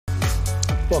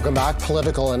Welcome back.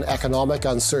 Political and economic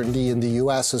uncertainty in the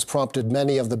U.S. has prompted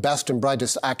many of the best and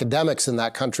brightest academics in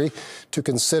that country to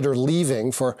consider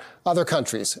leaving for other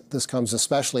countries. This comes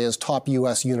especially as top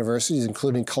U.S. universities,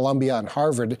 including Columbia and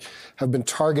Harvard, have been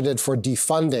targeted for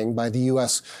defunding by the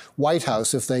U.S. White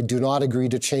House if they do not agree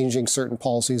to changing certain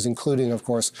policies, including, of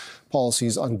course,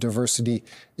 policies on diversity,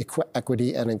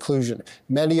 equity, and inclusion.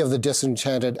 Many of the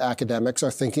disenchanted academics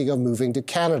are thinking of moving to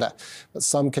Canada. But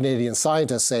some Canadian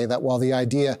scientists say that while the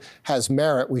idea has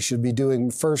merit, we should be doing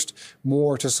first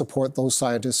more to support those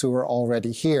scientists who are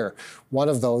already here. One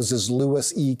of those is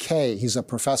Louis E. Kay. He's a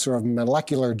professor of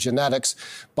molecular genetics,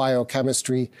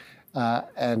 biochemistry,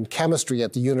 and chemistry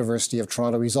at the University of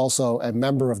Toronto. He's also a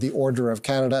member of the Order of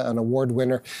Canada, an award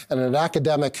winner, and an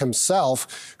academic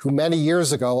himself who many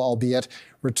years ago, albeit,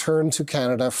 returned to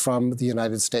Canada from the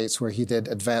United States, where he did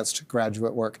advanced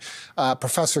graduate work.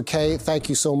 Professor Kay, thank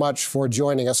you so much for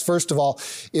joining us. First of all,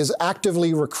 is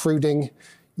actively recruiting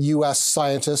U.S.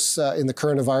 scientists in the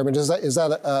current environment, is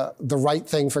that the right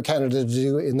thing for Canada to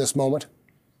do in this moment?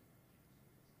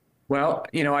 Well,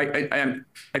 you know,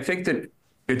 I think that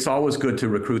it's always good to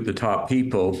recruit the top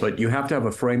people, but you have to have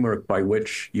a framework by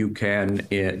which you can,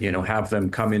 have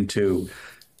them come into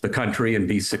the country and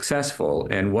be successful.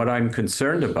 And what I'm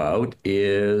concerned about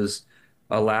is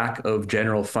a lack of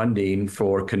general funding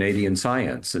for Canadian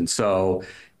science. And so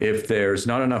if there's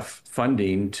not enough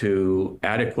funding to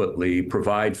adequately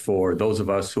provide for those of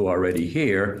us who are already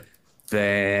here,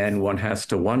 then one has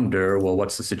to wonder, well,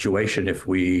 what's the situation if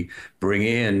we bring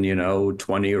in,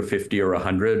 20 or 50 or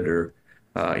 100 or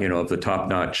of the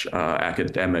top-notch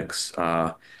academics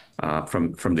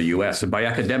from the U.S. And by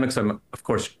academics, I'm, of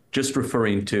course, just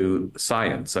referring to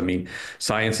science. I mean,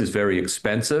 science is very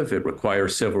expensive. It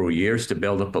requires several years to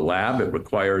build up a lab. It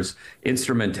requires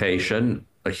instrumentation,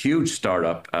 a huge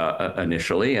startup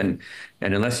initially. And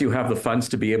unless you have the funds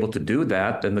to be able to do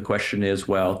that, then the question is,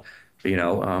 well,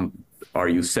 are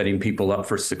you setting people up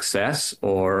for success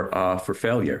or for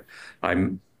failure?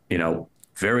 I'm,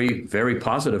 very, very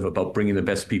positive about bringing the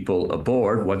best people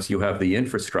aboard once you have the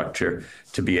infrastructure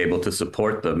to be able to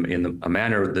support them in a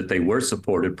manner that they were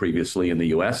supported previously in the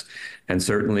U.S. and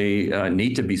certainly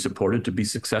need to be supported to be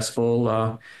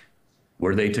successful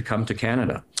were they to come to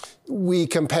Canada. We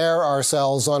compare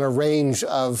ourselves on a range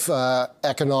of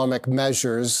economic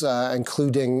measures,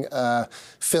 including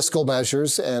fiscal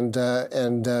measures and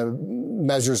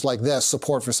measures like this,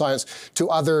 support for science, to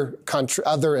other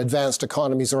advanced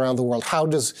economies around the world. How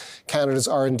does Canada's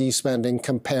R&D spending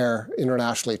compare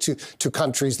internationally to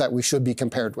countries that we should be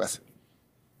compared with?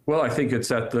 Well, I think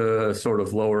it's at the sort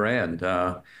of lower end.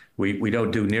 We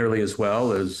don't do nearly as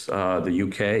well as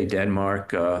the UK,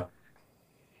 Denmark,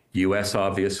 U.S.,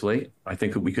 obviously. I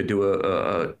think we could do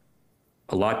a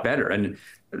lot better. And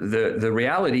the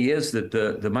reality is that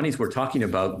the monies we're talking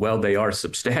about, well, they are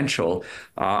substantial,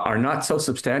 are not so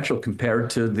substantial compared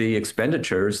to the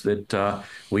expenditures that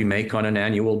we make on an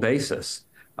annual basis.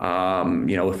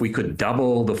 If we could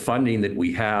double the funding that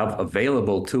we have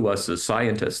available to us as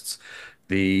scientists,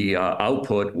 the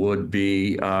output would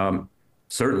be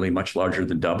certainly much larger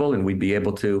than double, and we'd be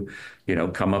able to,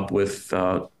 come up with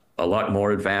a lot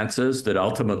more advances that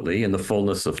ultimately, in the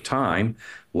fullness of time,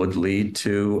 would lead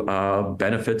to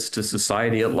benefits to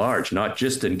society at large, not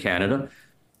just in Canada,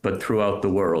 but throughout the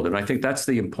world. And I think that's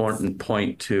the important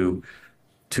point to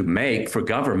make for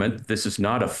government. This is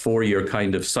not a 4-year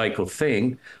kind of cycle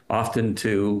thing. Often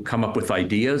to come up with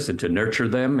ideas and to nurture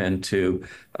them and to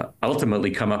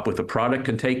ultimately come up with a product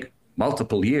can take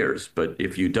multiple years. But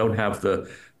if you don't have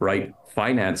the right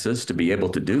finances to be able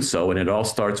to do so, and it all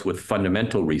starts with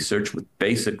fundamental research, with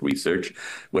basic research,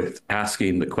 with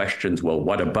asking the questions, well,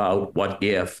 what about, what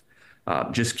if,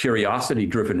 just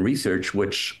curiosity-driven research,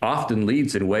 which often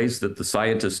leads in ways that the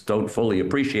scientists don't fully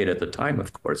appreciate at the time,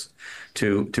 of course,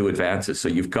 to advances. So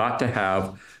you've got to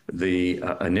have the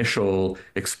initial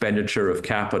expenditure of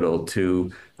capital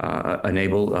to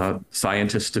enable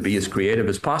scientists to be as creative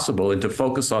as possible and to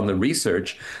focus on the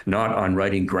research, not on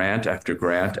writing grant after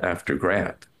grant after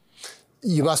grant.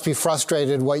 You must be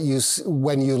frustrated when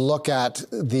you look at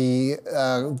the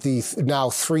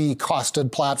now 3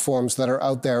 costed platforms that are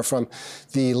out there from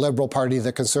the Liberal Party,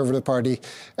 the Conservative Party,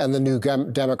 and the New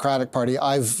Democratic Party.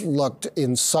 I've looked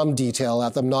in some detail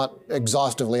at them, not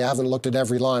exhaustively. I haven't looked at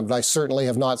every line, but I certainly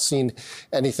have not seen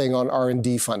anything on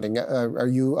R&D funding. Are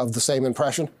you of the same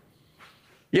impression?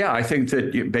 Yeah, I think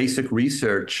that basic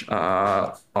research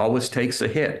always takes a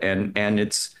hit, and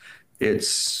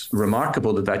it's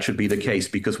remarkable that that should be the case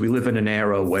because we live in an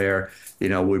era where,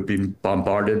 we've been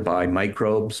bombarded by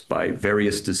microbes, by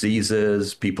various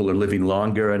diseases. People are living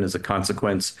longer. And as a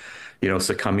consequence,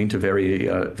 succumbing to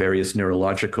various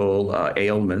neurological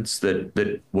ailments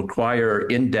that require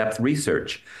in-depth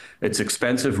research. It's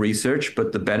expensive research,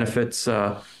 but the benefits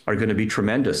are going to be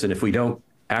tremendous. And if we don't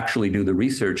actually do the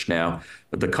research now,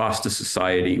 the cost to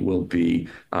society will be,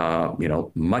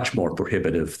 much more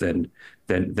prohibitive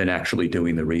than actually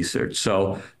doing the research.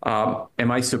 So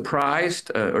am I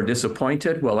surprised or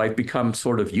disappointed? Well, I've become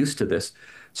sort of used to this.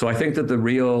 So I think that the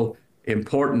real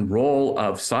important role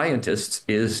of scientists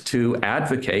is to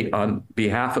advocate on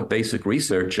behalf of basic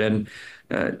research and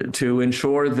to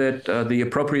ensure that the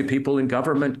appropriate people in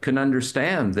government can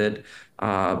understand that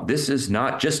this is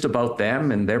not just about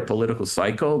them and their political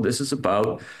cycle. This is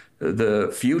about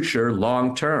the future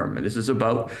long term. And this is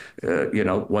about,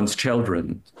 one's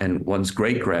children and one's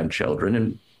great-grandchildren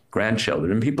and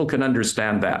grandchildren. And people can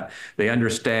understand that. They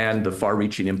understand the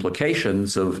far-reaching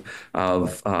implications of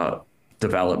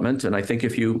development. And I think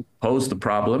if you pose the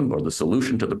problem or the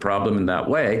solution to the problem in that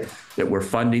way, that we're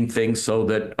funding things so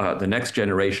that the next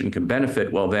generation can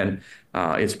benefit, well, then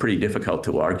it's pretty difficult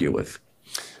to argue with.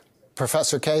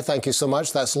 Professor Kay, thank you so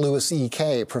much. That's Louis E.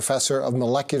 Kay, Professor of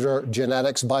Molecular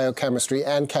Genetics, Biochemistry,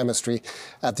 and Chemistry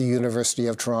at the University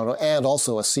of Toronto, and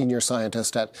also a senior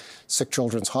scientist at Sick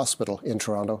Children's Hospital in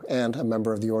Toronto, and a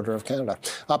member of the Order of Canada.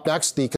 Up next, the